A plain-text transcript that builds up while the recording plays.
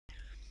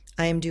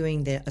I am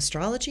doing the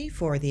astrology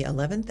for the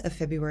 11th of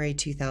February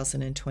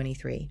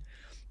 2023.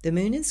 The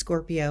moon in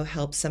Scorpio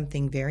helps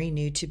something very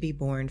new to be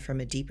born from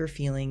a deeper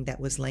feeling that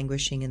was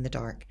languishing in the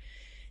dark.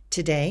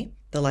 Today,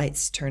 the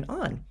lights turn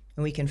on,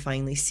 and we can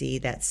finally see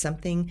that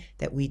something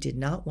that we did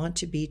not want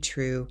to be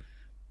true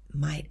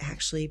might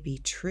actually be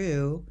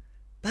true,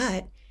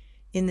 but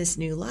in this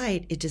new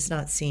light, it does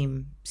not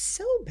seem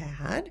so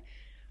bad.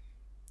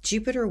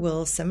 Jupiter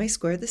will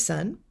semi-square the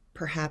sun.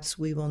 Perhaps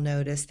we will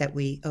notice that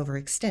we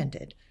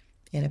overextended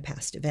in a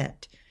past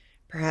event.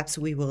 Perhaps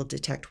we will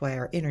detect why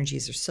our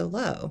energies are so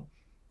low.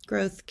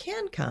 Growth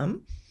can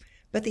come,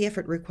 but the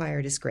effort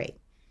required is great.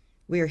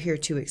 We are here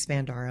to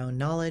expand our own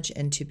knowledge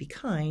and to be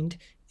kind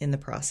in the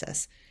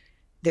process.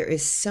 There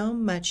is so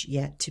much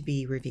yet to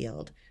be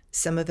revealed.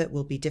 Some of it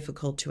will be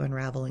difficult to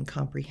unravel and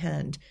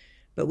comprehend,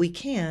 but we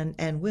can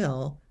and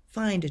will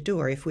find a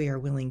door if we are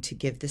willing to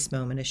give this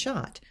moment a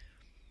shot.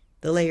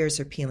 The layers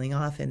are peeling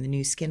off and the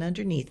new skin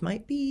underneath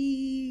might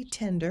be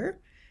tender.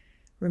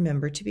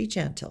 Remember to be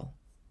gentle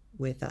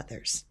with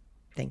others.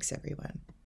 Thanks, everyone.